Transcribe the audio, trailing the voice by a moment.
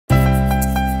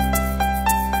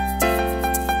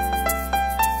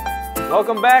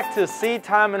Welcome back to Seed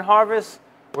Time and Harvest.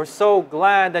 We're so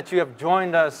glad that you have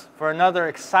joined us for another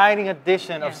exciting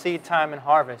edition of Seed Time and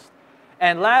Harvest.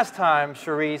 And last time,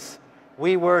 Charisse,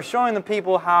 we were showing the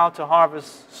people how to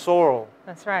harvest sorrel.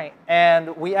 That's right.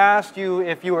 And we asked you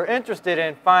if you were interested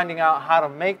in finding out how to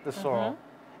make the sorrel.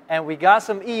 And we got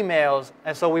some emails,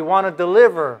 and so we want to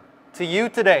deliver to you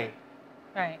today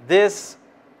this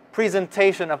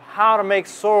presentation of how to make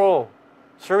sorrel.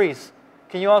 Charisse,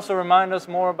 can you also remind us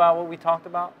more about what we talked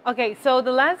about? Okay, so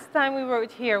the last time we were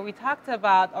here, we talked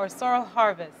about our sorrel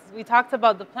harvest. We talked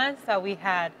about the plants that we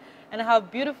had and how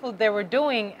beautiful they were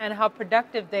doing and how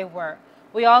productive they were.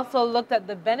 We also looked at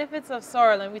the benefits of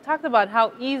sorrel, and we talked about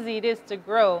how easy it is to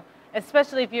grow,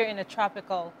 especially if you're in a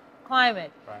tropical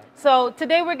climate. So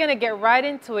today we're going to get right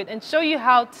into it and show you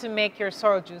how to make your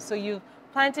sorrel juice. So you've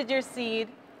planted your seed,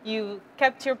 you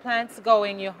kept your plants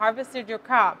going, you harvested your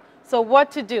crop. So what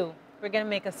to do? We're going to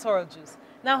make a sorrel juice.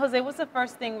 Now, Jose, what's the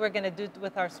first thing we're going to do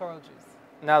with our sorrel juice?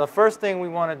 Now, the first thing we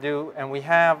want to do, and we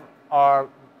have our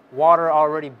water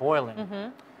already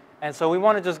boiling. And so we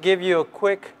want to just give you a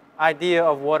quick idea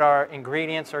of what our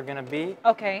ingredients are going to be.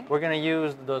 Okay. We're going to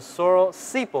use the sorrel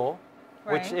sepal,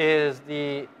 which is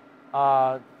the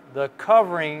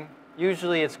covering.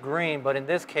 Usually it's green, but in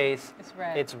this case,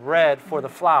 it's red for the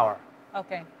flower.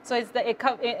 Okay, so it's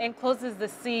it encloses the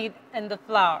seed and the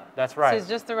flower. That's right. So it's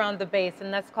just around the base,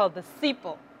 and that's called the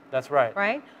sepal. That's right.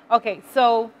 Right? Okay,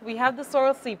 so we have the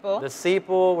sorrel sepal. The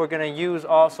sepal, we're going to use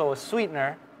also a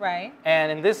sweetener. Right.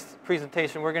 And in this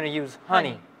presentation, we're going to use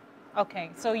honey.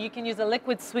 Okay, so you can use a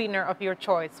liquid sweetener of your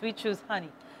choice. We choose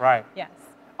honey. Right. Yes.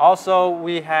 Also,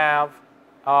 we have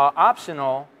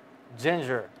optional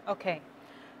ginger. Okay.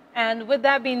 And with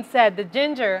that being said, the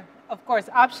ginger, of course,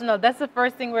 optional, that's the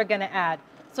first thing we're going to add.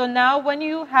 So now when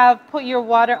you have put your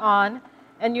water on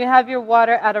and you have your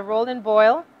water at a rolling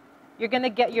boil, you're going to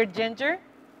get your ginger.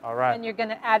 All right. And you're going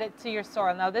to add it to your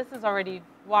sorrel. Now this is already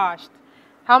washed.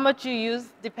 How much you use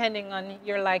depending on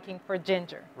your liking for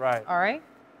ginger. Right. All right.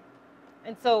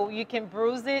 And so you can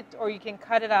bruise it or you can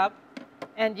cut it up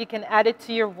and you can add it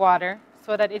to your water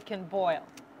so that it can boil.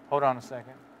 Hold on a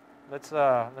second. Let's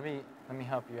let me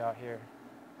help you out here.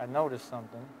 I noticed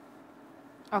something.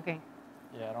 Okay.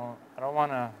 Yeah, I don't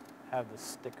want to have the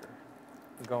sticker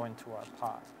go into our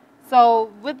pot. So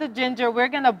with the ginger, we're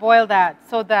going to boil that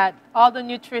so that all the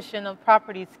nutritional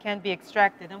properties can be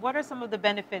extracted. And what are some of the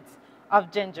benefits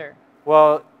of ginger?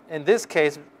 Well, in this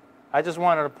case, I just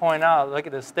wanted to point out, look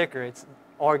at the sticker, it's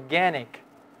organic.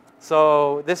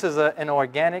 So this is an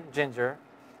organic ginger.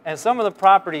 And some of the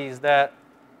properties that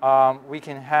we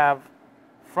can have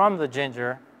from the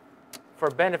ginger for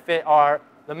benefit are,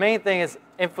 the main thing is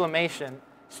inflammation.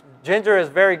 Ginger is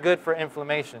very good for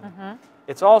inflammation.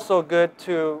 It's also good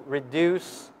to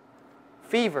reduce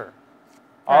fever.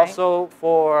 Also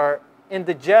for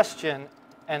indigestion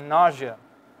and nausea.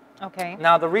 Okay.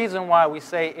 Now the reason why we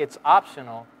say it's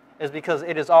optional is because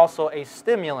it is also a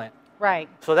stimulant. Right.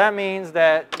 So that means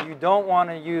that you don't want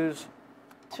to use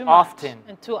too often. Much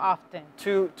and too often.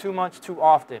 Too much too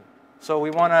often. So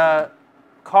we want to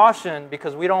caution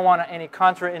because we don't want any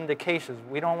contraindications.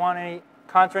 We don't want any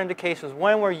contraindications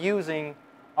when we're using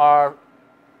our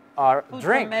Food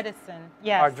drink. For medicine.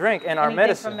 Yes. Our drink and our Anything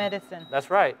medicine. For medicine. That's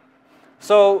right.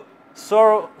 So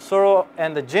sorrel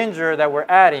and the ginger that we're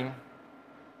adding,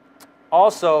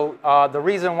 also the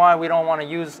reason why we don't want to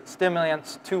use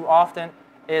stimulants too often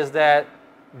is that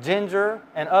ginger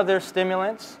and other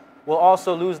stimulants will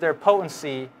also lose their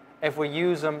potency if we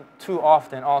use them too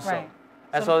often also. Right.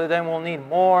 And so then we'll need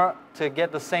more to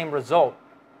get the same result.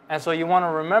 And so you want to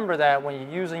remember that when you're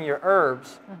using your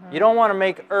herbs, you don't want to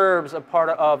make herbs a part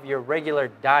of your regular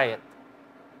diet,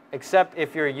 except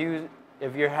if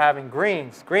you're having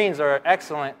greens. Greens are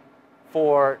excellent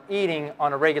for eating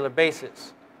on a regular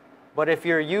basis. But if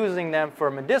you're using them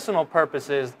for medicinal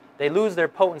purposes, they lose their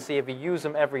potency if you use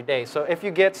them every day. So if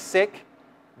you get sick,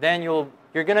 then you're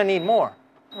going to need more.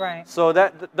 Right. So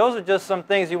those are just some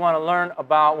things you want to learn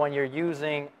about when you're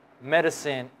using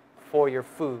medicine for your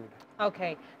food.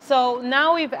 Okay, so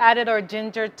now we've added our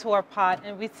ginger to our pot,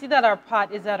 and we see that our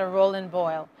pot is at a rolling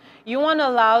boil. You want to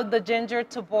allow the ginger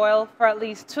to boil for at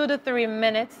least 2 to 3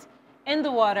 minutes in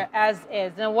the water as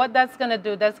is. And what that's going to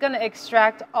do, that's going to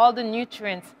extract all the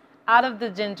nutrients out of the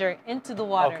ginger into the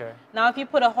water. Okay. Now, if you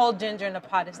put a whole ginger in a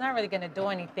pot, it's not really going to do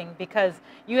anything because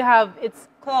it's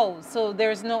closed, so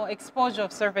there's no exposure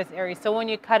of surface area. So when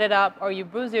you cut it up or you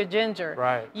bruise your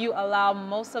ginger, you allow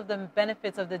most of the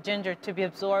benefits of the ginger to be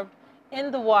absorbed in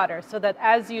the water so that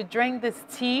as you drink this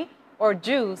tea or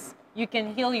juice, you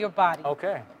can heal your body.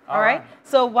 Okay. All right?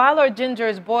 So while our ginger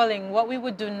is boiling, what we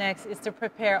would do next is to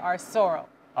prepare our sorrel.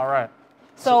 All right.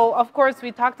 So, of course,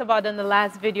 we talked about in the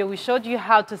last video, we showed you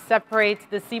how to separate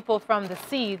the sepal from the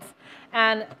seeds.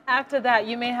 And after that,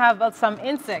 you may have some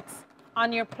insects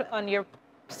on your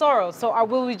sorrel. So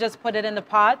will we just put it in the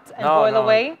pot and boil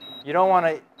away? You don't want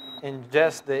to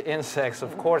ingest the insects,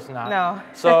 of course not. No.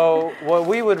 So what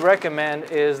we would recommend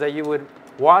is that you would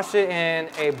wash it in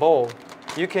a bowl.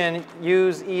 You can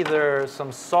use either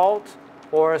some salt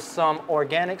or some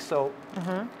organic soap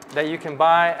that you can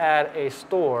buy at a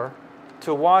store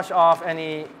to wash off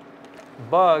any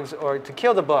bugs or to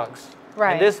kill the bugs.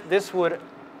 Right. And this would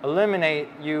eliminate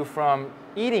you from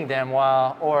eating them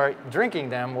or drinking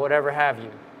them, whatever have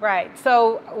you. Right.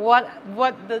 So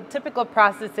what the typical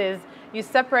process is, you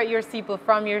separate your sepal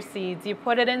from your seeds, you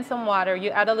put it in some water, you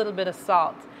add a little bit of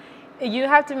salt. You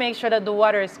have to make sure that the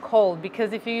water is cold,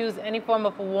 because if you use any form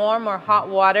of warm or hot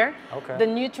water, the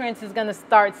nutrients is going to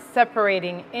start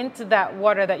separating into that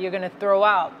water that you're going to throw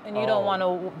out, and you don't want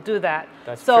to do that.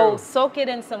 That's so true. Soak it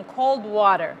in some cold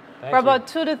water for about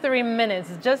 2 to 3 minutes,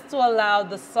 just to allow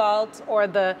the salt or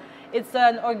it's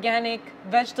an organic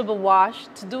vegetable wash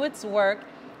to do its work,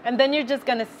 and then you're just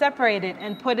going to separate it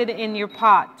and put it in your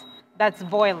pot that's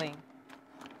boiling,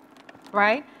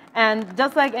 right? And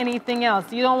just like anything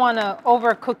else, you don't want to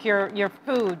overcook your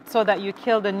food so that you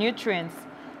kill the nutrients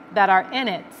that are in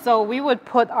it. So we would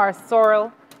put our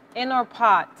sorrel in our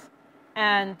pot,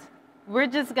 and we're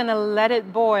just going to let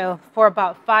it boil for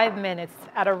about 5 minutes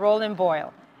at a rolling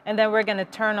boil. And then we're going to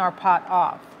turn our pot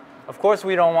off. Of course,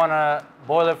 we don't want to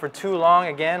boil it for too long.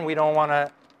 Again, we don't want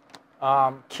to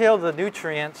kill the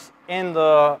nutrients in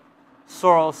the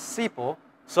sorrel sepal.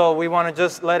 So we want to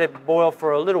just let it boil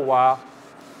for a little while.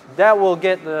 That will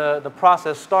get the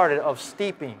process started of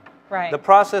steeping. Right. The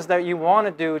process that you want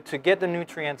to do to get the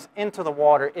nutrients into the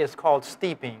water is called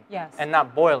steeping. Yes. And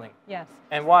not boiling. Yes.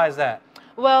 And why is that?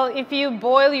 Well, if you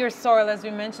boil your sorrel, as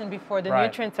we mentioned before, the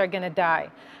nutrients are going to die.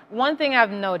 One thing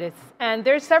I've noticed, and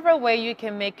there's several ways you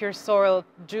can make your sorrel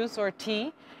juice or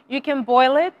tea. You can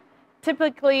boil it.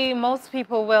 Typically, most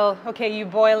people will, you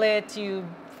boil it,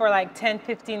 for like 10,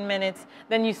 15 minutes,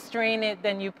 then you strain it,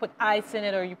 then you put ice in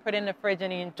it, or you put it in the fridge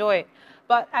and you enjoy it.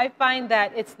 But I find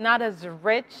that it's not as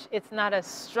rich, it's not as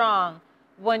strong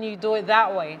when you do it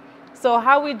that way. So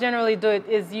how we generally do it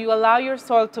is you allow your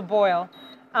sorrel to boil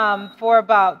for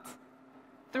about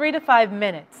 3 to 5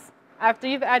 minutes. After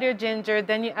you've added your ginger,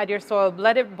 then you add your sorrel,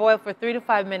 let it boil for 3 to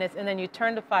 5 minutes, and then you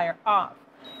turn the fire off.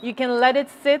 You can let it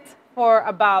sit for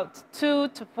about 2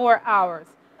 to 4 hours.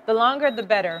 The longer, the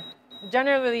better.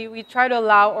 Generally, we try to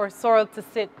allow our sorrel to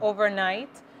sit overnight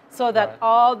so that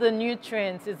all the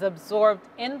nutrients is absorbed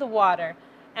in the water,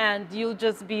 and you'll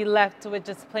just be left with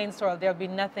just plain sorrel. There'll be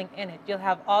nothing in it. You'll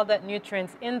have all that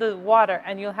nutrients in the water,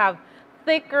 and you'll have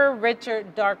thicker, richer,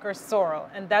 darker sorrel,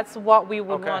 and that's what we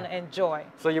would want to enjoy.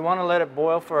 So you want to let it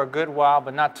boil for a good while,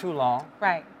 but not too long.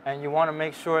 Right. And you want to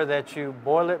make sure that you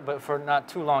boil it, but for not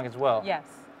too long as well. Yes,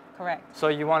 correct. So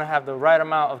you want to have the right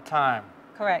amount of time.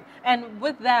 Correct. And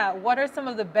with that, what are some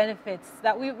of the benefits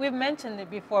that we've mentioned it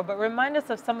before, but remind us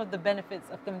of some of the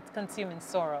benefits of consuming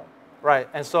sorrel. Right.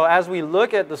 And so as we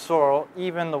look at the sorrel,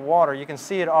 even the water, you can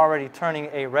see it already turning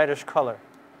a reddish color.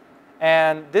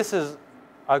 And this is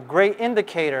a great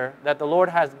indicator that the Lord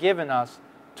has given us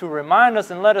to remind us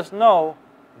and let us know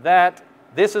that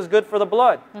this is good for the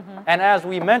blood. And as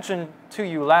we mentioned to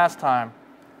you last time,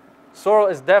 sorrel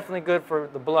is definitely good for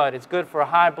the blood. It's good for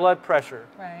high blood pressure.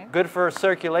 Right. Good for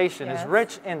circulation. Yes. It's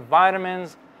rich in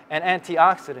vitamins and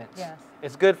antioxidants. Yes.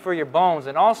 It's good for your bones,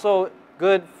 and also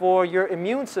good for your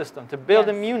immune system, to build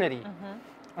immunity.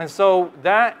 And so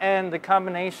that and the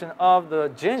combination of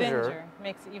the ginger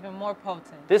makes it even more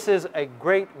potent. This is a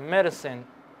great medicine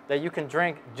that you can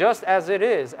drink just as it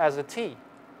is, as a tea.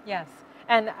 Yes.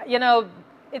 And,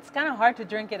 it's kind of hard to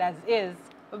drink it as is,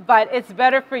 but it's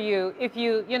better for you if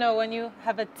when you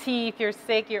have a tea, if you're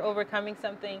sick, you're overcoming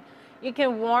something, you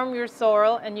can warm your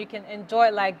sorrel and you can enjoy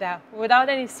it like that without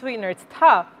any sweetener. It's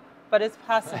tough, but it's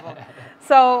possible.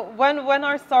 So when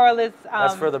our sorrel is...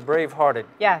 That's for the brave-hearted.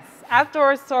 Yes. After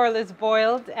our sorrel is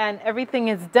boiled and everything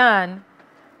is done,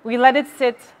 we let it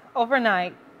sit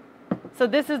overnight. So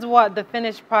this is what the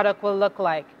finished product will look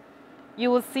like. You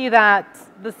will see that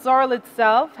the sorrel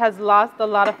itself has lost a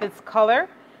lot of its color,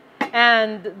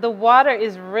 and the water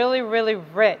is really, really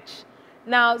rich.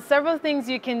 Now, several things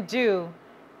you can do.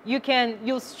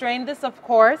 You'll strain this, of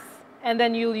course, and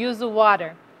then you'll use the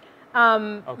water.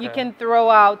 You can throw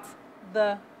out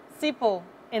the sepal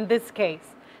in this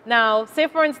case. Now, say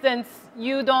for instance,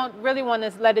 you don't really want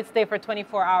to let it stay for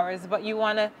 24 hours, but you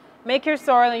want to make your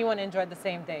sorrel and you want to enjoy it the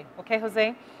same day. Okay,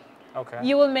 Jose? Okay.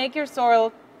 You will make your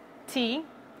sorrel tea.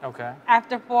 Okay.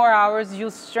 After 4 hours,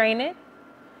 you'll strain it.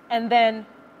 And then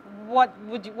what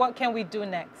can we do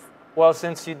next? Well,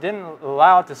 since you didn't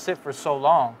allow it to sit for so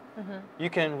long, you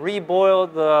can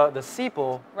reboil the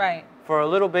sepal Right. for a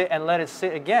little bit and let it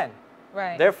sit again.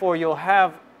 Right. Therefore, you'll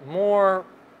have more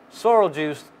sorrel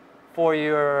juice for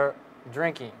your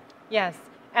drinking. Yes,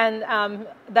 and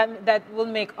that will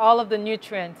make all of the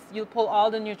nutrients. You'll pull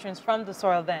all the nutrients from the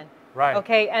sorrel then. Right.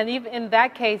 Okay, and even in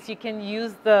that case, you can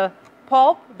use the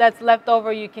pulp that's left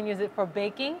over. You can use it for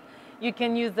baking. You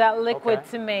can use that liquid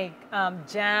to make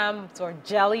jams or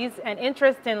jellies. And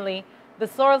interestingly, the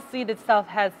sorrel seed itself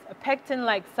has a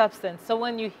pectin-like substance. So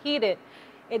when you heat it,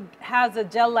 it has a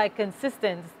gel-like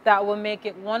consistence that will make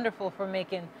it wonderful for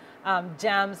making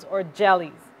jams or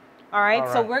jellies. All right,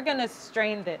 so we're going to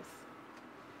strain this.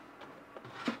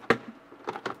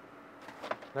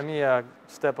 Let me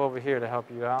step over here to help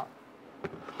you out.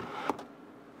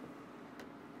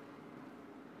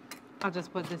 I'll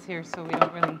just put this here so we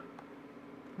don't really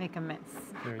make a mess.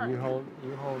 Here, you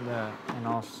hold that, and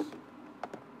I'll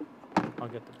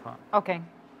get the pot. Okay.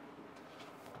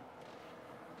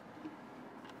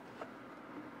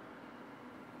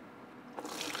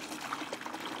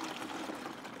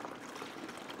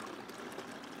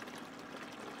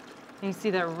 You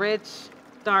see that rich,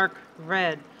 dark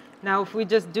red. Now, if we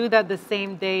just do that the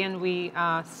same day and we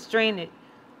strain it,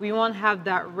 we won't have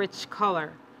that rich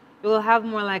color. It will have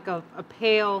more like a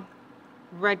pale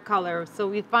red color. So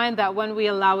we find that when we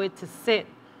allow it to sit,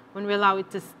 when we allow it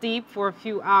to steep for a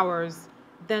few hours,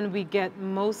 then we get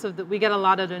a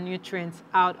lot of the nutrients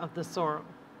out of the sorrel.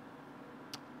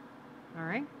 All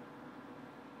right?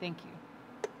 Thank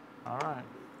you. All right.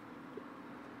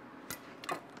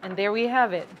 And there we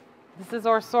have it. This is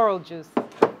our sorrel juice.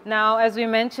 Now, as we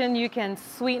mentioned, you can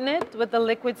sweeten it with the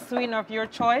liquid sweetener of your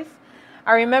choice.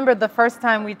 I remember the first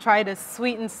time we tried to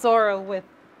sweeten sorrel with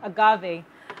agave.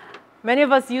 Many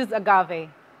of us use agave,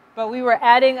 but we were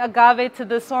adding agave to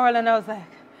the sorrel, and I was like,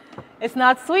 it's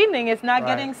not sweetening, it's not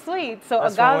getting sweet. So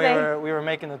that's agave. when we were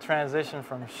making the transition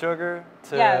from sugar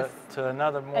to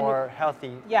another more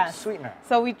healthy sweetener.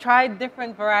 So we tried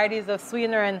different varieties of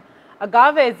sweetener, and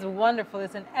agave is wonderful.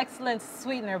 It's an excellent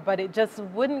sweetener, but it just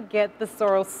wouldn't get the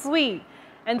sorrel sweet.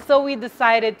 And so we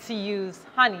decided to use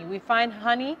honey. We find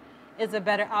honey is a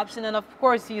better option, and of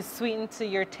course you sweeten to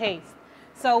your taste.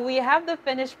 So we have the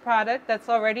finished product that's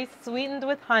already sweetened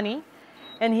with honey,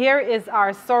 and here is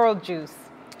our sorrel juice.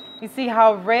 You see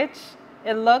how rich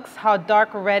it looks, how dark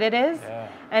red it is,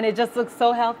 and it just looks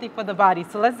so healthy for the body.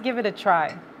 So let's give it a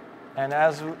try. And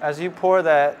as you pour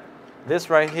this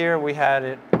right here, we had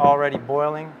it already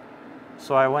boiling,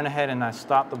 so I went ahead and I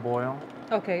stopped the boil.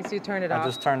 Okay, so you turn it off. I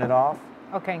just turned it off.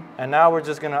 Okay. And now we're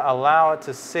just going to allow it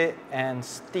to sit and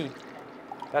steep.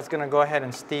 That's going to go ahead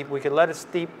and steep. We could let it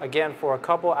steep again for a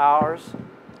couple hours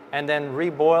and then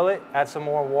reboil it, add some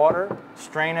more water,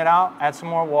 strain it out, add some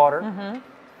more water,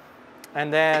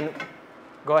 and then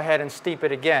go ahead and steep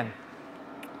it again.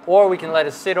 Or we can let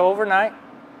it sit overnight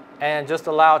and just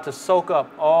allow it to soak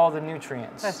up all the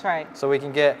nutrients. That's right. So we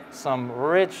can get some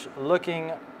rich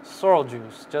looking sorrel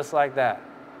juice, just like that.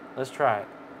 Let's try it.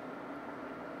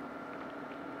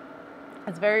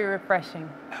 It's very refreshing.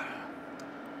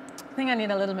 I think I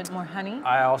need a little bit more honey.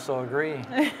 I also agree.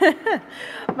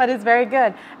 But it's very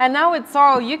good. And now with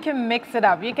sorrel, you can mix it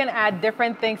up. You can add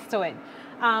different things to it.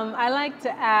 I like to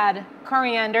add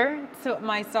coriander to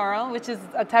my sorrel, which is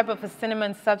a type of a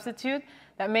cinnamon substitute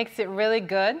that makes it really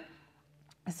good.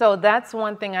 So that's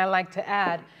one thing I like to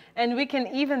add. And we can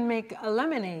even make a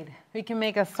lemonade. We can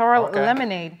make a sorrel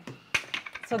lemonade.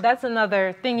 So that's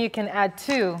another thing you can add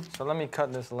too. So let me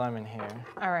cut this lemon here.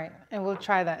 All right, and we'll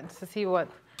try that to see what.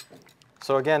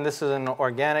 So again, this is an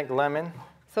organic lemon.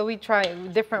 So we try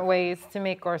different ways to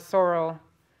make our sorrel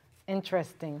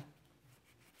interesting.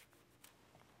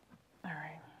 All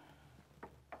right.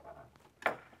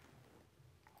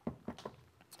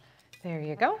 There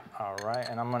you go. All right,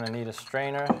 and I'm going to need a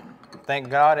strainer. Thank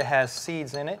God it has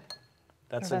seeds in it.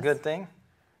 That's a good thing.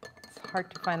 It's hard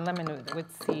to find lemon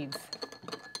with seeds.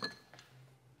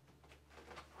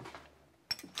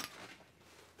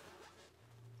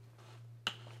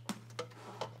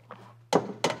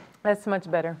 That's much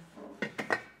better.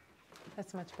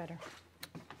 That's much better.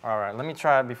 All right, let me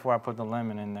try it before I put the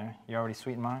lemon in there. You already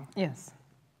sweetened mine? Yes.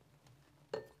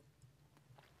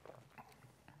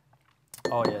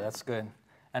 Oh yeah, that's good.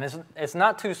 And it's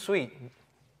not too sweet,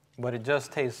 but it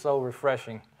just tastes so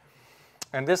refreshing.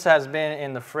 And this has been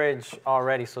in the fridge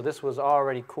already, so this was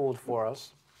already cooled for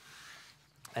us.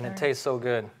 And it tastes so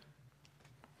good.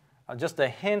 Just a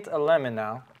hint of lemon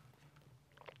now.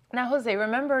 Now, Jose,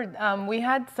 remember we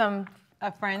had some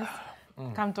friends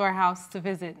come to our house to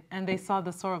visit, and they saw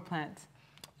the sorrel plant.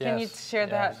 Can you share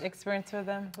that experience with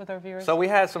them, with our viewers? So we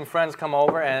had some friends come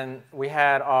over, and we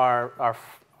had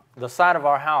the side of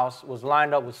our house was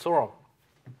lined up with sorrel.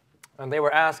 And they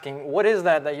were asking, what is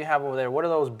that you have over there? What are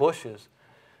those bushes?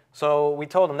 So we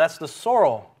told them, that's the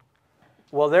sorrel.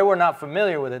 Well, they were not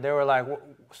familiar with it. They were like,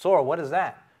 sorrel, what is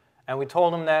that? And we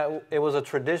told them that it was a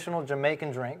traditional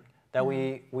Jamaican drink, that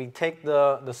we take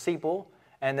the sepal,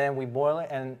 and then we boil it,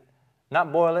 and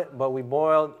not boil it, but we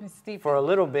boil for a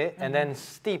little bit, and then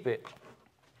steep it.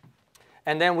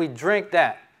 And then we drink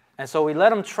that. And so we let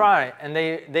them try it, and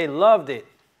they loved it.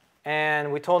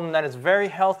 And we told them that it's very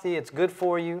healthy, it's good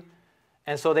for you.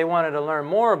 And so they wanted to learn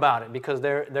more about it because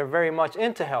they're very much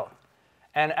into health.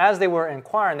 And as they were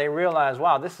inquiring, they realized,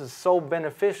 wow, this is so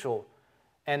beneficial.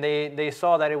 And they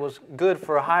saw that it was good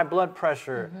for high blood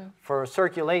pressure, for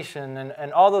circulation,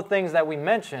 and all the things that we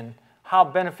mentioned, how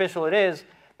beneficial it is.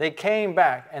 They came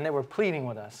back and they were pleading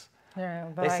with us.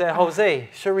 They said, Jose,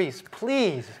 Charisse,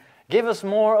 please give us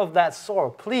more of that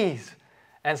sorrel, please.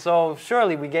 And so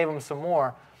surely we gave them some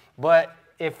more. But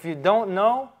if you don't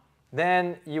know,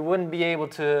 then you wouldn't be able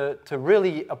to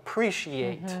really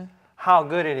appreciate how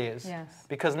good it is. Yes.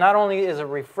 Because not only is it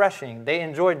refreshing, they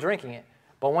enjoyed drinking it,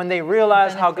 but when they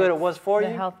realized how good it was for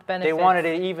you, they wanted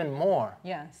it even more.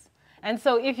 Yes. And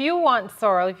so if you want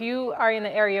sorrel, if you are in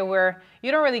an area where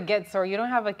you don't really get sorrel, you don't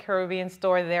have a Caribbean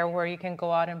store there where you can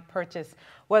go out and purchase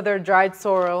whether dried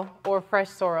sorrel or fresh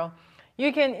sorrel,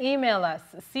 you can email us,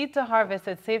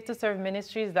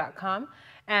 seed2harvest@safetoserveministries.com,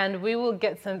 and we will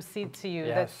get some seed to you.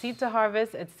 That's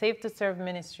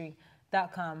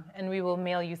seed2harvest@safetoserveministry.com, and we will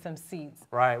mail you some seeds.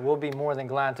 Right. We'll be more than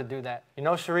glad to do that. You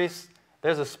know, Charisse,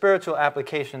 there's a spiritual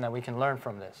application that we can learn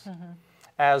from this.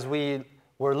 As we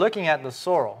were looking at the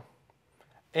sorrel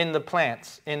in the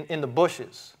plants, in the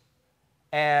bushes,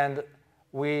 and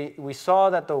we saw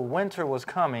that the winter was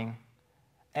coming,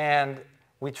 and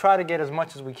we try to get as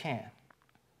much as we can.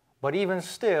 But even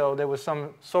still, there was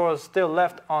some sorrel still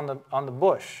left on the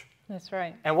bush. That's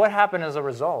right. And what happened as a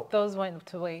result? Those went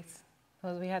to waste.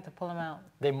 Those, we had to pull them out.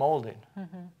 They molded.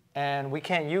 And we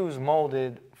can't use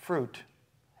molded fruit.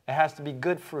 It has to be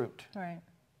good fruit. Right.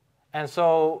 And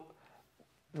so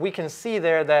we can see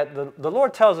there that the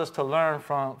Lord tells us to learn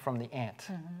from the ant.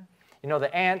 You know,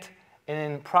 the ant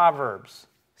in Proverbs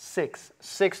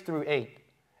 6:6-8,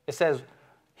 it says,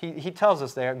 he tells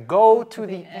us there, go to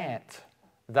the ant,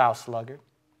 thou sluggard.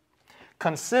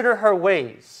 Consider her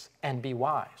ways and be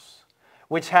wise,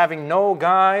 which having no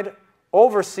guide,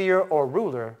 overseer, or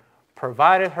ruler,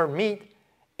 provideth her meat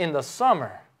in the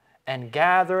summer and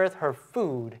gathereth her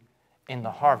food in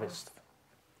the harvest.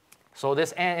 So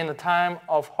this ant in the time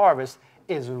of harvest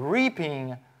is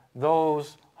reaping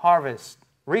those harvests,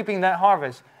 reaping that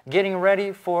harvest, getting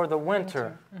ready for the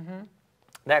winter.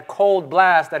 That cold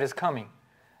blast that is coming,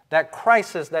 that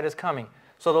crisis that is coming.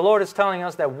 So the Lord is telling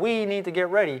us that we need to get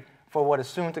ready for what is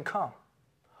soon to come.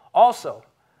 Also,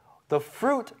 the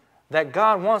fruit that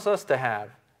God wants us to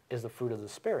have is the fruit of the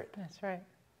Spirit. That's right.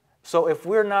 So if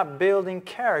we're not building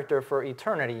character for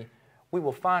eternity, we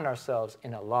will find ourselves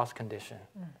in a lost condition.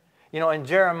 You know, in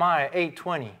Jeremiah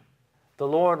 8:20, the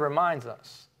Lord reminds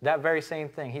us that very same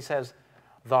thing. He says,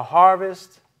 the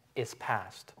harvest is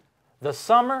past. The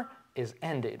summer is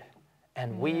ended,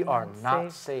 and we are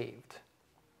not saved.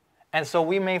 And so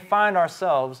we may find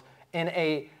ourselves in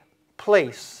a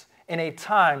place, in a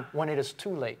time when it is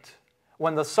too late,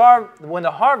 when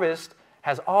the harvest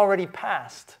has already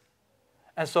passed.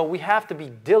 And so we have to be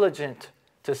diligent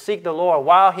to seek the Lord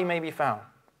while he may be found,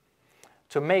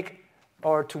 to make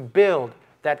or to build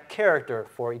that character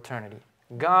for eternity.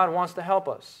 God wants to help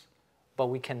us, but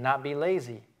we cannot be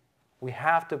lazy. We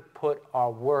have to put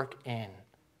our work in.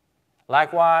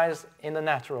 Likewise in the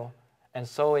natural, and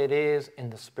so it is in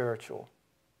the spiritual.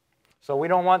 So we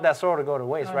don't want that soil to go to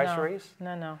waste, right, Charisse?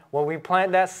 No, no. When we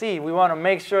plant that seed, we want to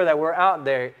make sure that we're out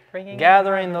there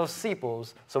gathering those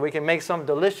sepals so we can make some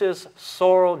delicious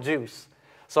sorrel juice.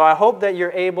 So I hope that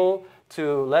you're able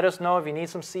to let us know if you need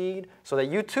some seed so that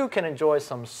you too can enjoy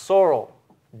some sorrel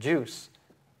juice.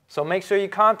 So make sure you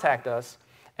contact us.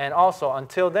 And also,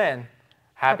 until then,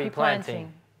 happy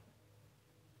planting.